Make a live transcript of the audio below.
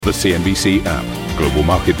The CNBC app. Global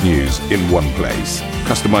market news in one place.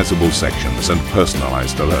 Customizable sections and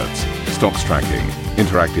personalized alerts. Stocks tracking,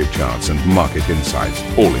 interactive charts and market insights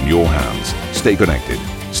all in your hands. Stay connected.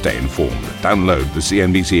 Stay informed. Download the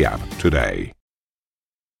CNBC app today.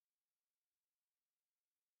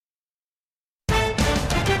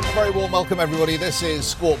 Very warm welcome, everybody. This is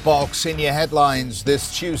Squawk Box in your headlines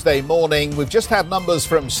this Tuesday morning. We've just had numbers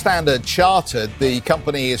from Standard Chartered. The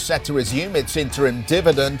company is set to resume its interim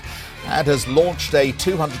dividend and has launched a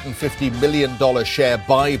 $250 million share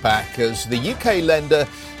buyback as the UK lender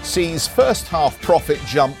sees first half profit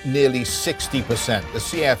jump nearly 60%. The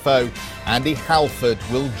CFO, Andy Halford,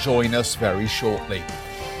 will join us very shortly.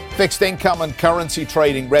 Fixed income and currency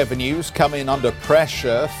trading revenues come in under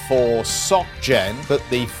pressure for SocGen, but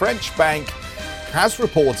the French bank has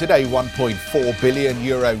reported a €1.4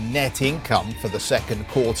 billion net income for the second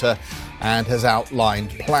quarter and has outlined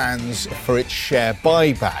plans for its share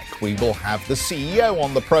buyback. We will have the CEO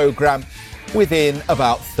on the programme within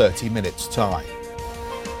about 30 minutes' time.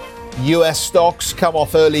 US stocks come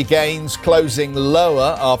off early gains, closing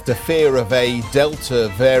lower after fear of a Delta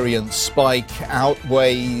variant spike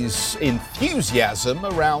outweighs enthusiasm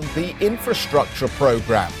around the infrastructure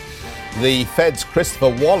program. The Fed's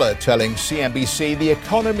Christopher Waller telling CNBC the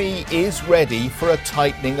economy is ready for a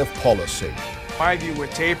tightening of policy. In my view,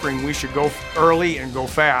 with tapering, we should go early and go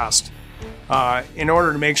fast in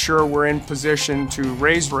order to make sure we're in position to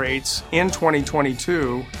raise rates in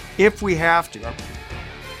 2022 if we have to.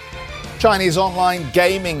 Chinese online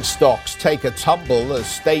gaming stocks take a tumble as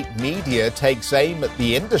state media takes aim at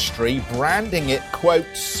the industry, branding it, quote,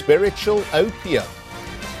 spiritual opium.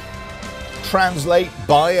 Translate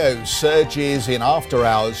Bio surges in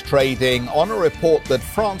after-hours trading on a report that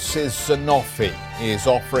France's Sanofi is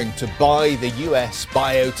offering to buy the US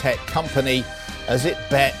biotech company as it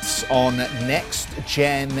bets on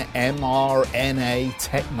next-gen mRNA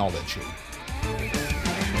technology.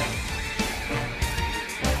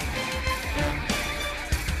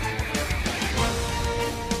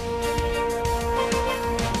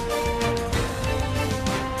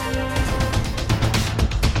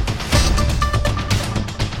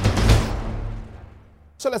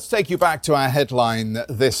 So let's take you back to our headline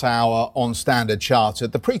this hour on Standard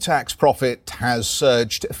Chartered. The pre-tax profit has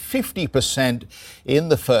surged 50% in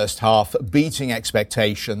the first half, beating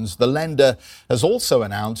expectations. The lender has also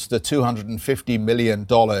announced a $250 million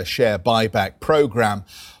share buyback program,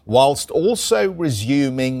 whilst also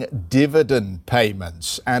resuming dividend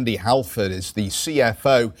payments. Andy Halford is the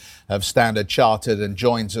CFO of Standard Chartered and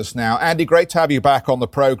joins us now. Andy, great to have you back on the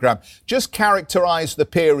program. Just characterize the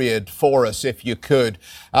period for us, if you could.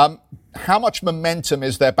 How much momentum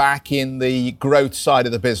is there back in the growth side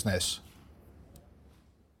of the business?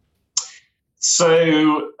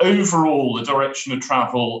 So overall, the direction of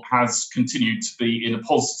travel has continued to be in a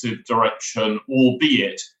positive direction,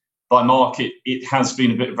 albeit by market, it has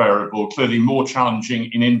been a bit variable, clearly more challenging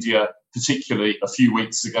in India, particularly a few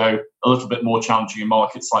weeks ago, a little bit more challenging in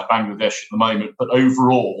markets like Bangladesh at the moment. But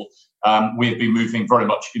overall, we've been moving very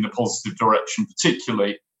much in a positive direction,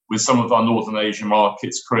 particularly with some of our Northern Asian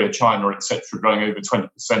markets, Korea, China, etc., growing over 20%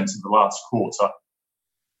 in the last quarter.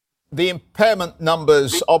 The impairment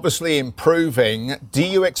numbers obviously improving. Do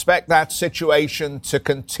you expect that situation to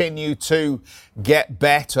continue to get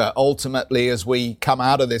better ultimately as we come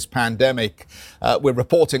out of this pandemic? We're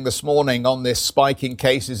reporting this morning on this spike in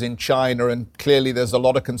cases in China, and clearly there's a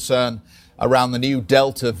lot of concern around the new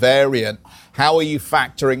Delta variant. How are you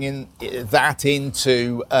factoring in that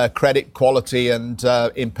into credit quality and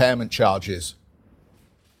impairment charges?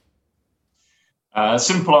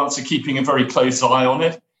 Simple answer, keeping a very close eye on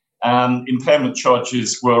it. Impairment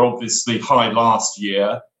charges were obviously high last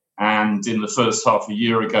year, and in the first half a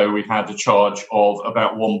year ago, we had a charge of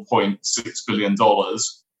about $1.6 billion.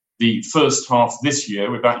 The first half this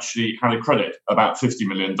year, we've actually had a credit about $50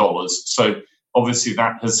 million. So obviously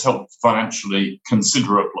that has helped financially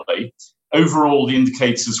considerably. Overall, the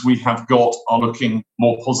indicators we have got are looking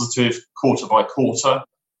more positive quarter by quarter.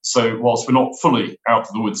 So whilst we're not fully out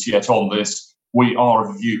of the woods yet on this, we are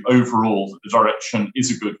of the view overall that the direction is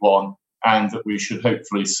a good one and that we should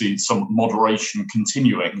hopefully see some moderation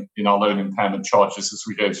continuing in our loan impairment charges as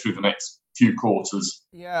we go through the next few quarters.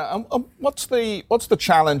 Yeah, what's the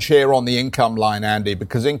challenge here on the income line, Andy?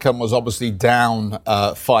 Because income was obviously down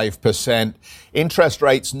 5%. Interest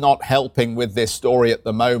rates not helping with this story at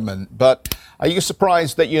the moment. But are you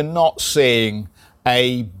surprised that you're not seeing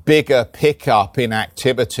a bigger pickup in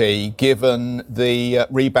activity given the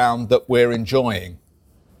rebound that we're enjoying?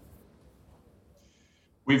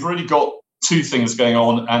 We've really got two things going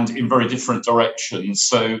on and in very different directions.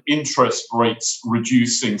 So interest rates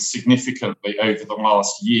reducing significantly over the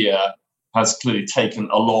last year has clearly taken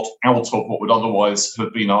a lot out of what would otherwise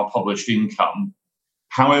have been our published income.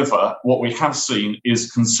 However, what we have seen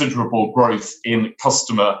is considerable growth in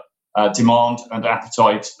customer demand and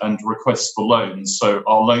appetite and requests for loans. So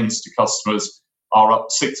our loans to customers are up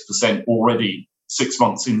 6% already 6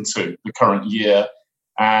 months into the current year,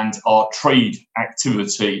 and our trade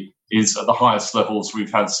activity is at the highest levels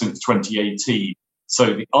we've had since 2018.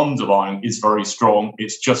 So the underlying is very strong.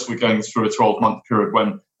 It's just we're going through a 12-month period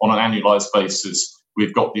when, on an annualized basis,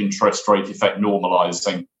 we've got the interest rate effect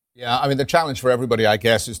normalizing. Yeah, I mean, the challenge for everybody, I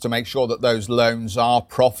guess, is to make sure that those loans are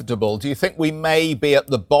profitable. Do you think we may be at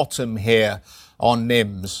the bottom here on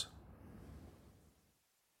NIMs?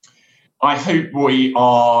 I hope we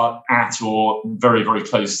are at or very, very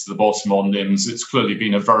close to the bottom on NIMs. It's clearly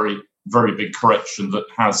been a very, very big correction that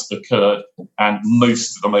has occurred, and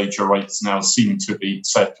most of the major rates now seem to be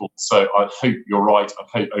settled. So I hope you're right.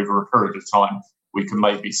 I hope over a period of time we can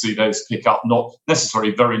maybe see those pick up, not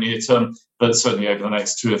necessarily very near term, but certainly over the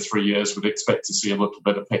next 2 or 3 years, we'd expect to see a little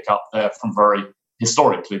bit of pick up there from very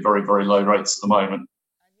historically very, very low rates at the moment.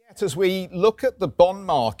 Yet, as we look at the bond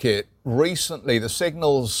market recently, the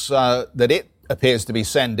signals that it appears to be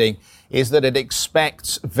sending is that it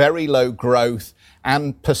expects very low growth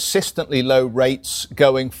and persistently low rates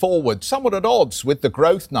going forward, somewhat at odds with the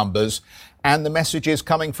growth numbers and the messages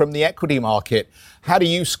coming from the equity market. How do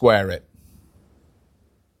you square it?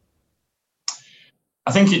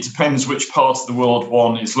 I think it depends which part of the world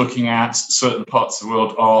one is looking at. Certain parts of the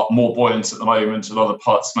world are more buoyant at the moment, and other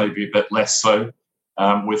parts may be a bit less so.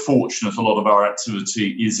 We're fortunate a lot of our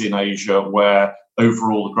activity is in Asia, where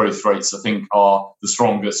overall the growth rates, I think, are the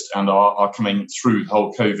strongest and are coming through the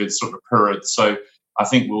whole COVID sort of period. So I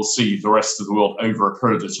think we'll see the rest of the world over a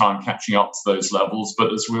period of time catching up to those levels.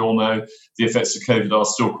 But as we all know, the effects of COVID are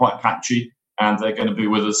still quite patchy, and they're going to be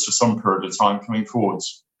with us for some period of time coming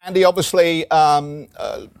forwards. Andy, obviously,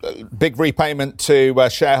 big repayment to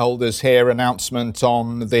shareholders here, announcement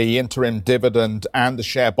on the interim dividend and the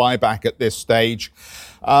share buyback at this stage.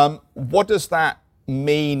 What does that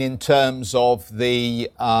mean in terms of the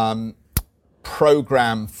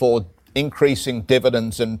programme for increasing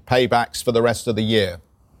dividends and paybacks for the rest of the year?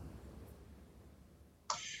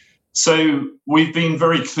 So we've been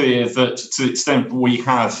very clear that to the extent we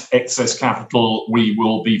have excess capital, we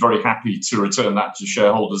will be very happy to return that to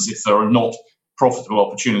shareholders if there are not profitable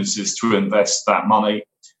opportunities to invest that money.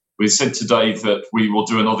 We said today that we will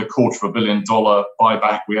do another $250 million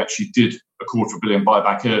buyback. We actually did a $250 million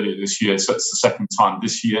buyback earlier this year, so it's the second time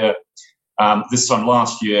this year. This time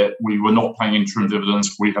last year, we were not paying interim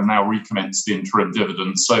dividends. We have now recommenced the interim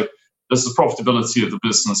dividends. So as the profitability of the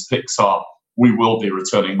business picks up, we will be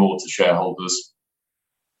returning more to shareholders.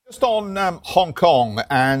 Just on Hong Kong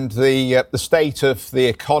and the state of the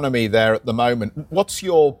economy there at the moment, what's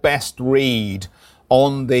your best read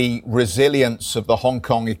on the resilience of the Hong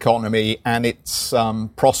Kong economy and its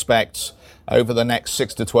prospects over the next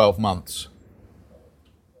 6 to 12 months?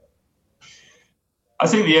 I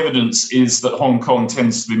think the evidence is that Hong Kong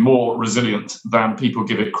tends to be more resilient than people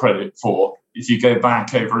give it credit for. If you go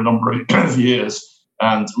back over a number of years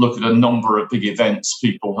and look at a number of big events,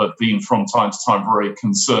 people have been from time to time very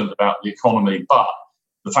concerned about the economy. But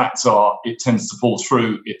the facts are it tends to pull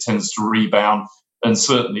through, it tends to rebound. And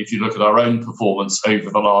certainly if you look at our own performance over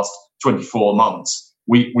the last 24 months,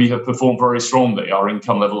 we have performed very strongly. Our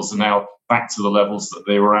income levels are now back to the levels that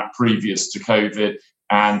they were at previous to COVID,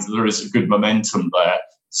 and there is a good momentum there.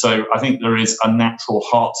 So I think there is a natural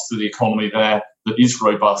heart to the economy there that is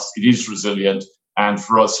robust, it is resilient. And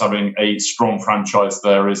for us, having a strong franchise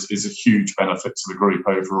there is a huge benefit to the group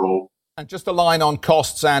overall. And just a line on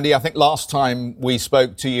costs, Andy. I think last time we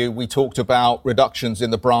spoke to you, we talked about reductions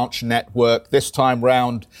in the branch network. This time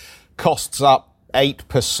round, costs up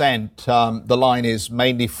 8%. The line is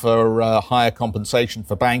mainly for higher compensation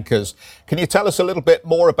for bankers. Can you tell us a little bit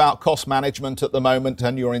more about cost management at the moment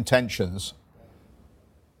and your intentions?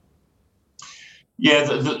 Yeah,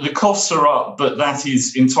 the costs are up, but that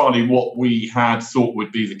is entirely what we had thought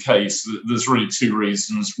would be the case. There's really two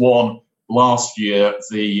reasons. One, last year,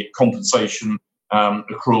 the compensation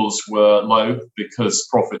accruals were low because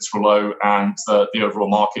profits were low and the overall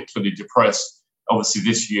market clearly depressed. Obviously,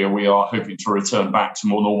 this year, we are hoping to return back to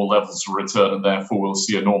more normal levels of return, and therefore we'll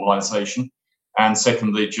see a normalization. And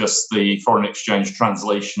secondly, just the foreign exchange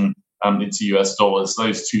translation into US dollars.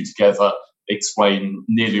 Those two together explain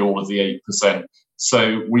nearly all of the 8%.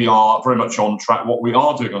 So we are very much on track. What we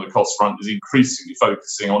are doing on the cost front is increasingly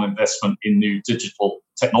focusing on investment in new digital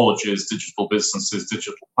technologies, digital businesses,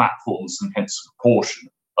 digital platforms, and hence the proportion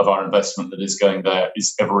of our investment that is going there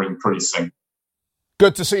is ever increasing.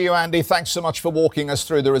 Good to see you, Andy. Thanks so much for walking us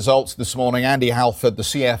through the results this morning. Andy Halford, the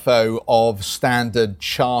CFO of Standard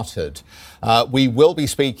Chartered. We will be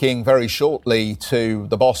speaking very shortly to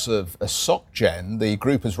the boss of SocGen. The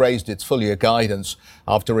group has raised its full-year guidance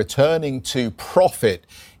after returning to profit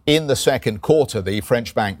in the second quarter. The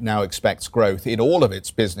French bank now expects growth in all of its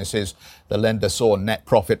businesses. The lender saw net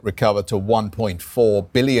profit recover to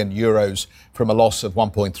 1.4 billion euros from a loss of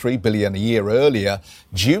 1.3 billion a year earlier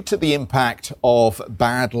due to the impact of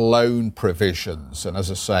bad loan provisions. And as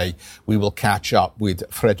I say, we will catch up with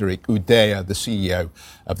Frédéric Oudéa, the CEO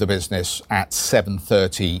of the business, at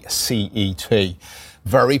 7:30 CET.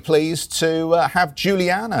 Very pleased to have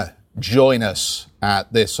Juliana join us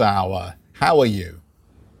at this hour. How are you?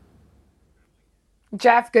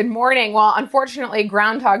 Jeff, good morning. Well, unfortunately,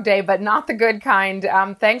 Groundhog Day, but not the good kind.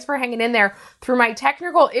 Thanks for hanging in there through my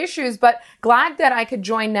technical issues, but glad that I could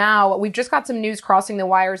join now. We've just got some news crossing the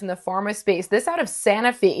wires in the pharma space. This out of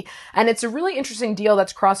Sanofi, and it's a really interesting deal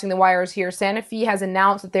that's crossing the wires here. Sanofi has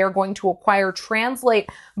announced that they're going to acquire Translate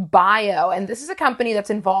Bio, and this is a company that's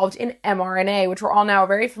involved in mRNA, which we're all now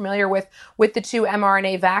very familiar with the two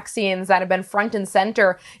mRNA vaccines that have been front and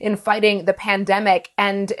center in fighting the pandemic.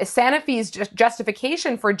 And Sanofi's justification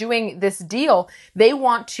for doing this deal, they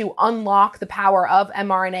want to unlock the power of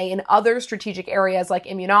mRNA in other strategic areas like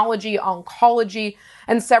immunology, oncology,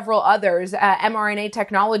 and several others. mRNA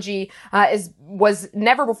technology was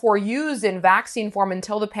never before used in vaccine form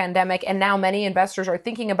until the pandemic, and now many investors are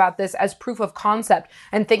thinking about this as proof of concept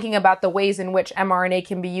and thinking about the ways in which mRNA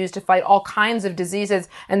can be used to fight all kinds of diseases,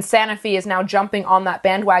 and Sanofi is now jumping on that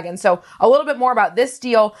bandwagon. So a little bit more about this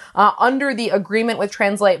deal. Under the agreement with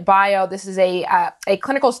Translate Bio, this is a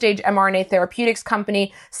clinical stage mRNA therapeutics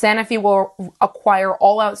company. Sanofi will acquire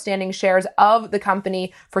all outstanding shares of the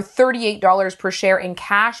company for $38 per share in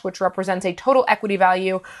cash, which represents a total equity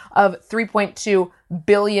value of $3.2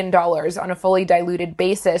 billion on a fully diluted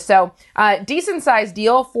basis. So decent sized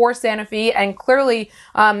deal for Sanofi, and clearly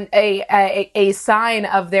a sign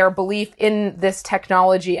of their belief in this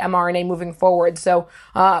technology, mRNA, moving forward. So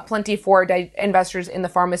plenty for investors in the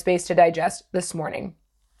pharma space to digest this morning.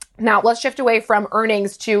 Now, let's shift away from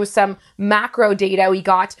earnings to some macro data. We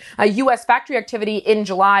got U.S. factory activity in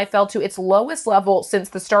July fell to its lowest level since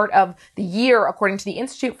the start of the year, according to the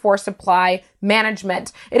Institute for Supply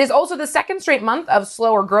Management. It is also the second straight month of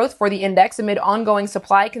slower growth for the index amid ongoing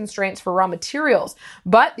supply constraints for raw materials.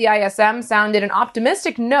 But the ISM sounded an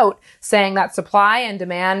optimistic note, saying that supply and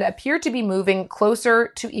demand appear to be moving closer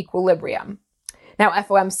to equilibrium. Now,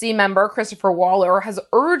 FOMC member Christopher Waller has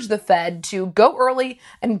urged the Fed to go early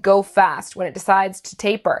and go fast when it decides to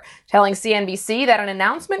taper, telling CNBC that an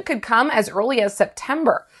announcement could come as early as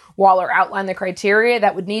September. Waller outlined the criteria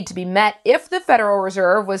that would need to be met if the Federal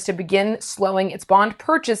Reserve was to begin slowing its bond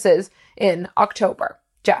purchases in October.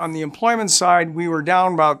 Jeff. On the employment side, we're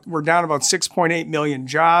down about 6.8 million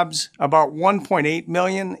jobs. About 1.8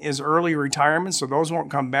 million is early retirement, so those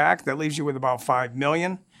won't come back. That leaves you with about 5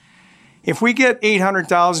 million. If we get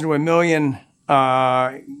 800,000 to a million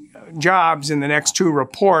jobs in the next two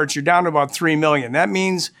reports, you're down to about 3 million. That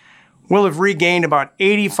means we'll have regained about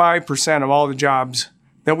 85% of all the jobs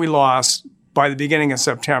that we lost by the beginning of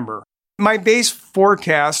September. My base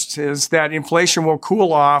forecast is that inflation will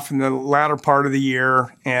cool off in the latter part of the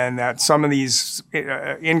year, and that some of these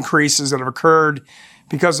increases that have occurred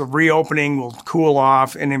because of reopening will cool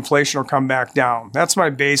off and inflation will come back down. That's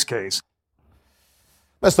my base case.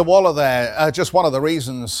 Mr. Waller there, just one of the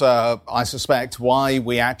reasons, I suspect, why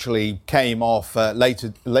we actually came off late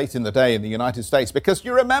in the day in the United States, because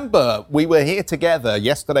you remember we were here together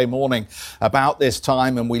yesterday morning about this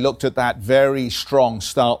time and we looked at that very strong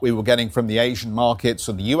start we were getting from the Asian markets,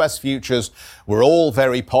 and the US futures were all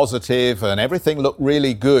very positive and everything looked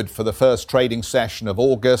really good for the first trading session of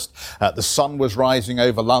August. The sun was rising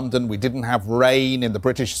over London. We didn't have rain in the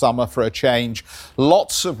British summer for a change.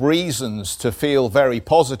 Lots of reasons to feel very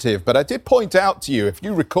positive, but I did point out to you, if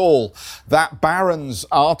you recall, that Barron's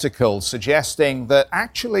article suggesting that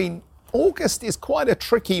actually August is quite a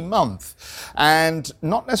tricky month and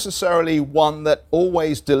not necessarily one that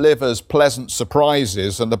always delivers pleasant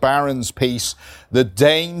surprises. And the Barron's piece, the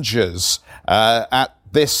dangers at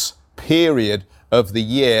this period of the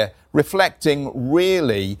year, reflecting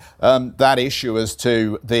really that issue as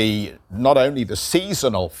to not only the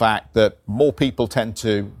seasonal fact that more people tend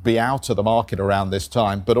to be out of the market around this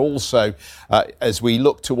time, but also as we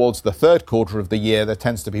look towards the third quarter of the year, there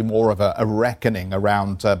tends to be more of a reckoning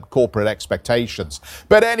around corporate expectations.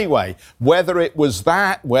 But anyway, whether it was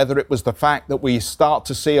that, whether it was the fact that we start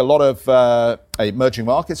to see a lot of emerging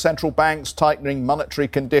market central banks tightening monetary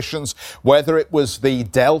conditions, whether it was the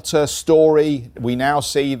Delta story, we now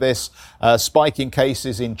see this spike in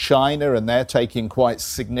cases in China and they're taking quite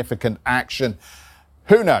significant action.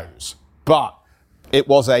 Who knows? But it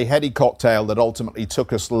was a heady cocktail that ultimately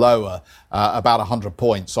took us lower, about 100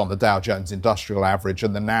 points on the Dow Jones Industrial Average,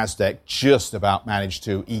 and the Nasdaq just about managed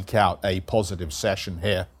to eke out a positive session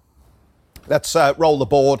here. Let's roll the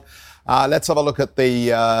board. Let's have a look at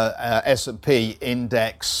the S&P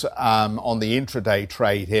index on the intraday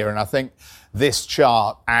trade here. And I think this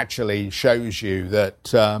chart actually shows you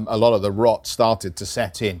that a lot of the rot started to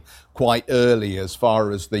set in quite early as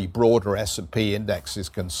far as the broader S&P index is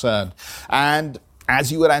concerned. And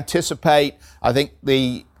as you would anticipate, I think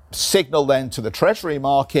the signal then to the Treasury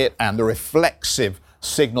market and the reflexive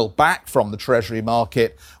signal back from the Treasury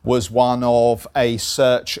market was one of a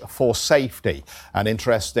search for safety. And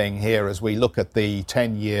interesting here, as we look at the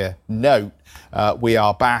 10-year note, we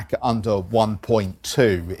are back under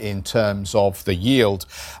 1.2 in terms of the yield.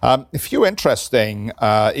 A few interesting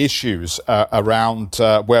issues around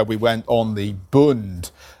where we went on the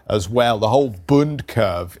Bund as well. The whole Bund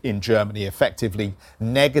curve in Germany effectively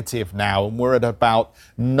negative now, and we're at about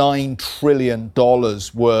 $9 trillion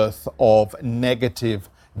worth of negative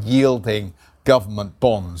yielding government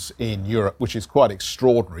bonds in Europe, which is quite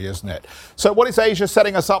extraordinary, isn't it? So what is Asia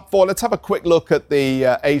setting us up for? Let's have a quick look at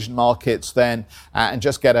the Asian markets then and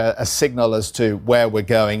just get a signal as to where we're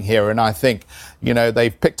going here. And I think, you know,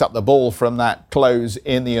 they've picked up the ball from that close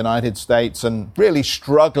in the United States and really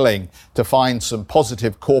struggling to find some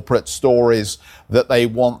positive corporate stories that they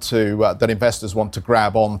want to, that investors want to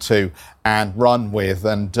grab onto and run with.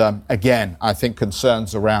 And again, I think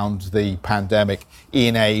concerns around the pandemic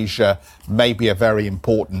in Asia may be a very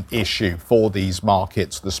important issue for these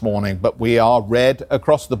markets this morning. But we are red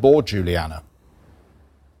across the board, Juliana.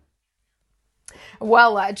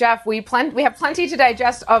 Well, Jeff, we have plenty to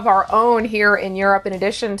digest of our own here in Europe. In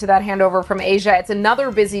addition to that handover from Asia, it's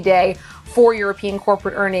another busy day for European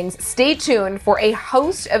corporate earnings. Stay tuned for a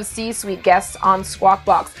host of C-suite guests on Squawk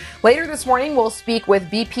Box. Later this morning, we'll speak with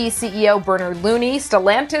BP CEO Bernard Looney,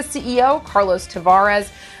 Stellantis CEO Carlos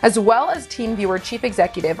Tavares, as well as TeamViewer Chief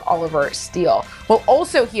Executive Oliver Steele. We'll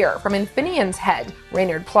also hear from Infineon's head,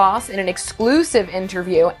 Reynard Ploss, in an exclusive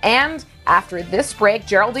interview. And after this break,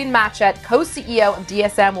 Geraldine Matchett, co-CEO of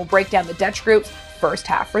DSM, will break down the Dutch Group's first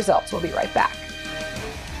half results. We'll be right back.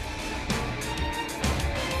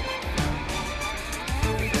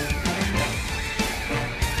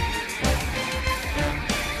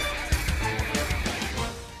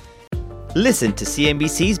 Listen to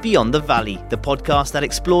CNBC's Beyond the Valley, the podcast that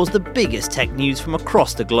explores the biggest tech news from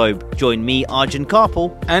across the globe. Join me, Arjun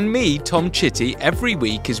Karpal. And me, Tom Chitty, every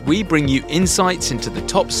week as we bring you insights into the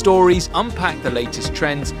top stories, unpack the latest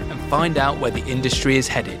trends, and find out where the industry is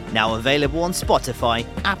headed. Now available on Spotify,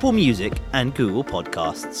 Apple Music, and Google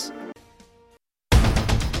Podcasts.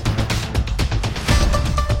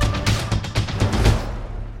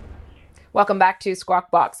 Welcome back to Squawk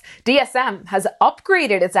Box. DSM has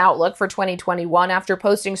upgraded its outlook for 2021 after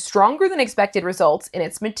posting stronger than expected results in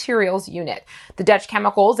its materials unit. The Dutch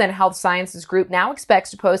Chemicals and Health Sciences Group now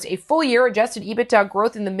expects to post a full-year adjusted EBITDA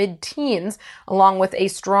growth in the mid-teens, along with a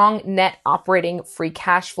strong net operating free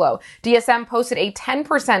cash flow. DSM posted a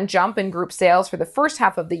 10% jump in group sales for the first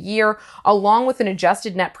half of the year, along with an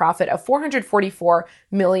adjusted net profit of 444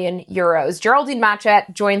 million euros. Geraldine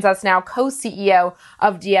Matchett joins us now, co-CEO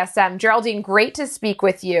of DSM. Geraldine, great to speak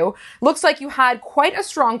with you. Looks like you had quite a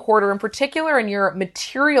strong quarter, in particular in your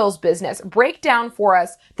materials business. Break down for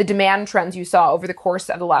us the demand trends you saw over the course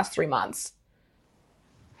of the last 3 months.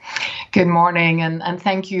 Good morning, and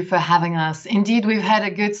thank you for having us. Indeed, we've had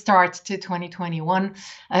a good start to 2021,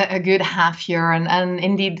 a good half year. And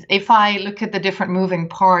indeed, if I look at the different moving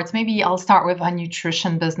parts, maybe I'll start with our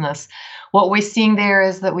nutrition business. What we're seeing there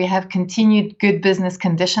is that we have continued good business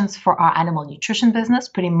conditions for our animal nutrition business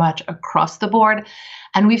pretty much across the board.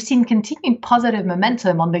 And we've seen continued positive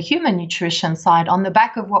momentum on the human nutrition side on the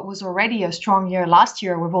back of what was already a strong year last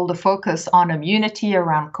year with all the focus on immunity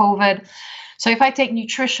around COVID. So if I take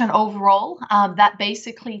nutrition overall, that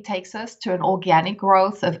basically takes us to an organic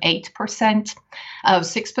growth of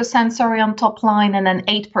 6% on top line, and an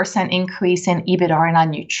 8% increase in EBITDA in our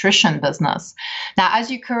nutrition business. Now,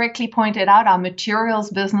 as you correctly pointed out, our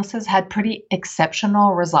materials businesses had pretty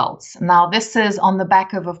exceptional results. Now, this is on the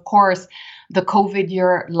back of course, the COVID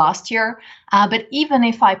year last year. But even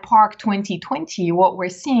if I park 2020, what we're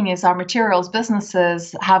seeing is our materials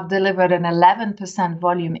businesses have delivered an 11%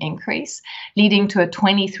 volume increase, leading to a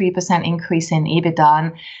 23% increase in EBITDA.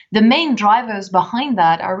 And the main drivers behind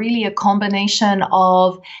that are really a combination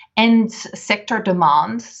of end sector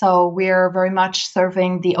demand. So we're very much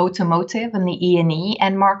serving the automotive and the E&E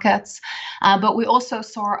end markets. But we also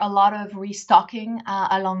saw a lot of restocking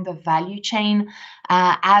along the value chain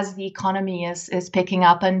as the economy is picking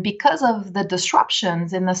up. And because of the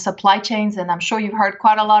disruptions in the supply chains, and I'm sure you've heard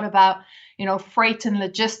quite a lot about freight and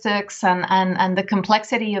logistics and the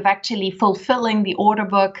complexity of actually fulfilling the order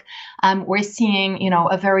book, we're seeing,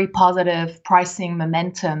 a very positive pricing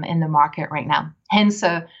momentum in the market right now. Hence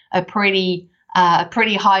a pretty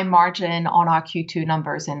high margin on our Q2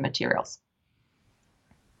 numbers in materials.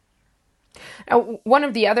 Now, one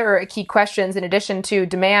of the other key questions, in addition to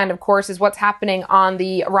demand, of course, is what's happening on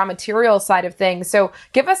the raw material side of things. So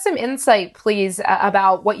give us some insight, please,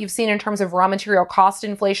 about what you've seen in terms of raw material cost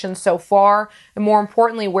inflation so far, and more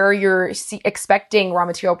importantly, where you're expecting raw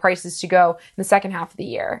material prices to go in the second half of the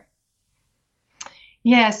year.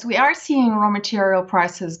 Yes, we are seeing raw material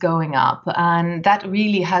prices going up, and that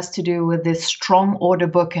really has to do with this strong order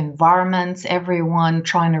book environment, everyone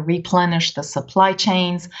trying to replenish the supply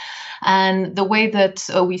chains. And the way that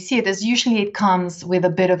we see it is usually it comes with a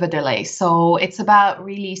bit of a delay. So it's about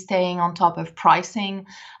really staying on top of pricing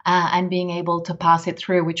and being able to pass it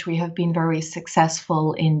through, which we have been very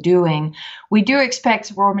successful in doing. We do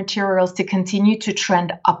expect raw materials to continue to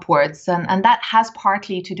trend upwards. And that has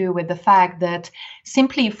partly to do with the fact that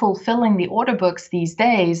simply fulfilling the order books these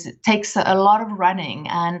days takes a lot of running.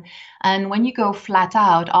 And when you go flat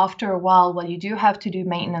out, after a while, you do have to do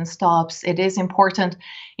maintenance stops. It is important,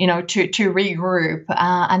 to regroup,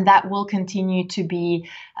 and that will continue to be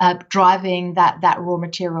driving that raw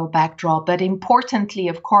material backdrop. But importantly,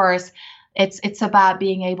 of course, it's about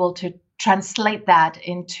being able to translate that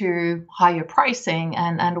into higher pricing,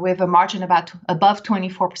 and with a margin above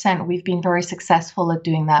 24%, we've been very successful at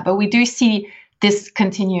doing that. But we do see this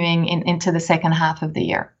continuing into the second half of the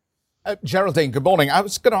year. Geraldine, good morning. I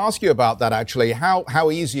was going to ask you about that, actually. How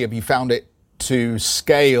easy have you found it to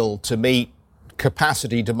scale to meet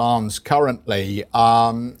capacity demands currently?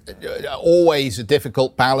 Always a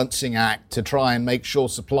difficult balancing act to try and make sure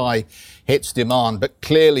supply hits demand, but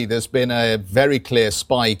clearly there's been a very clear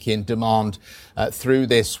spike in demand through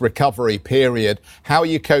this recovery period. How are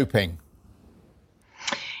you coping?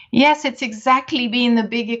 Yes, it's exactly been the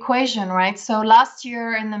big equation, right? So last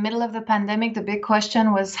year, in the middle of the pandemic, the big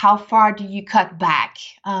question was, how far do you cut back,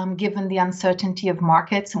 given the uncertainty of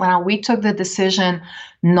markets? Well, we took the decision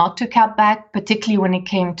not to cut back, particularly when it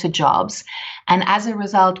came to jobs. And as a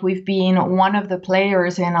result, we've been one of the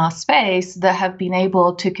players in our space that have been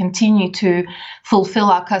able to continue to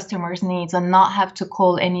fulfill our customers' needs and not have to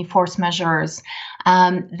call any force majeures.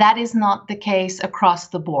 That is not the case across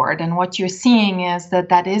the board. And what you're seeing is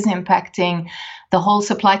that is impacting the whole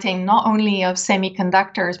supply chain, not only of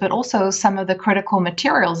semiconductors, but also some of the critical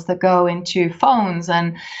materials that go into phones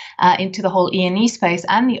and into the whole E&E space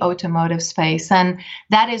and the automotive space. And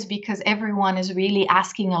that is because everyone is really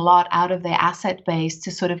asking a lot out of their asset base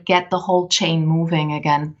to sort of get the whole chain moving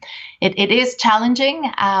again. It is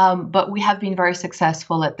challenging, but we have been very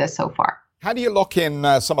successful at this so far. How do you lock in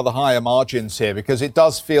some of the higher margins here? Because it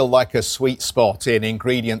does feel like a sweet spot in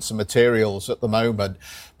ingredients and materials at the moment.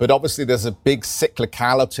 But obviously there's a big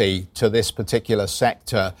cyclicality to this particular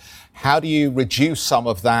sector. How do you reduce some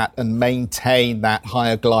of that and maintain that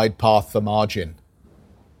higher glide path for margin?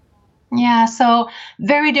 Yeah, so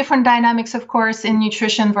very different dynamics, of course, in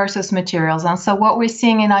nutrition versus materials. And so what we're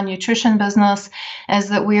seeing in our nutrition business is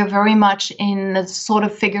that we are very much in the sort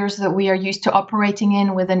of figures that we are used to operating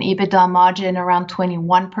in, with an EBITDA margin around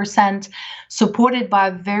 21%, supported by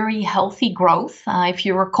very healthy growth. If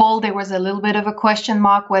you recall, there was a little bit of a question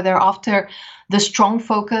mark whether after the strong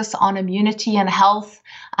focus on immunity and health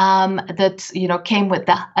that came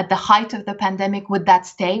at the height of the pandemic, would that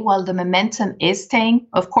stay? Well, the momentum is staying.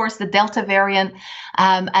 Of course, the Delta variant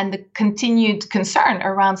and the continued concern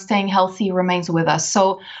around staying healthy remains with us.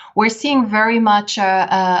 So we're seeing very much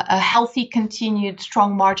a healthy, continued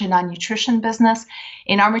strong margin on nutrition business.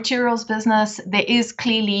 In our materials business, there is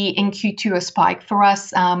clearly in Q2 a spike for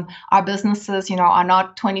us. Our businesses, are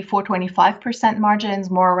not 24, 25% margins,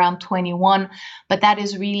 more around 21, but that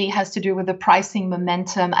has to do with the pricing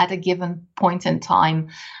momentum at a given point in time.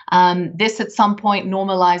 This at some point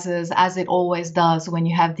normalizes, as it always does when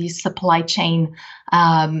you have these supply chain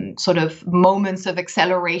sort of moments of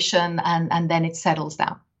acceleration, and then it settles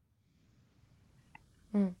down.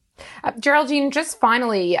 Geraldine, just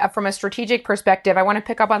finally, from a strategic perspective, I want to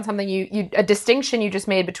pick up on something a distinction you just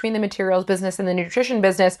made between the materials business and the nutrition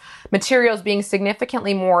business, materials being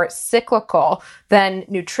significantly more cyclical than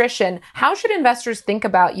nutrition. How should investors think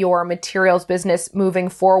about your materials business moving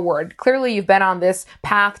forward? Clearly, you've been on this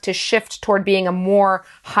path to shift toward being a more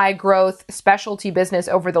high growth specialty business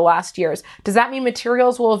over the last years. Does that mean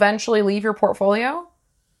materials will eventually leave your portfolio?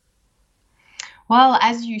 Well,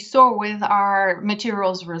 as you saw with our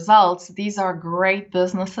materials results, these are great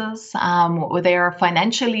businesses. They are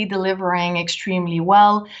financially delivering extremely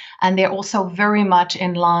well, and they're also very much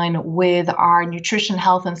in line with our nutrition,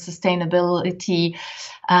 health, and sustainability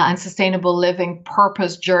and sustainable living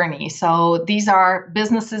purpose journey. So these are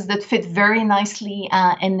businesses that fit very nicely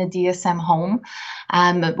in the DSM home.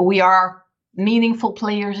 We are meaningful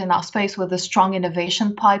players in our space with a strong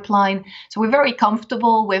innovation pipeline. So we're very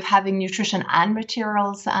comfortable with having nutrition and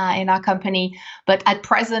materials in our company. But at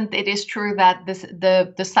present, it is true that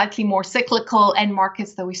the slightly more cyclical end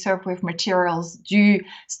markets that we serve with materials do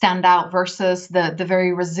stand out versus the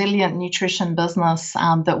very resilient nutrition business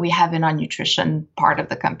that we have in our nutrition part of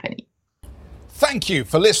the company. Thank you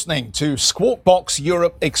for listening to Squawk Box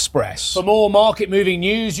Europe Express. For more market-moving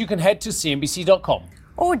news, you can head to cnbc.com.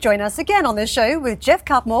 Or join us again on this show with Jeff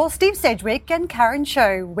Cutmore, Steve Sedgwick and Karen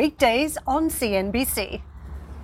Cho, weekdays on CNBC.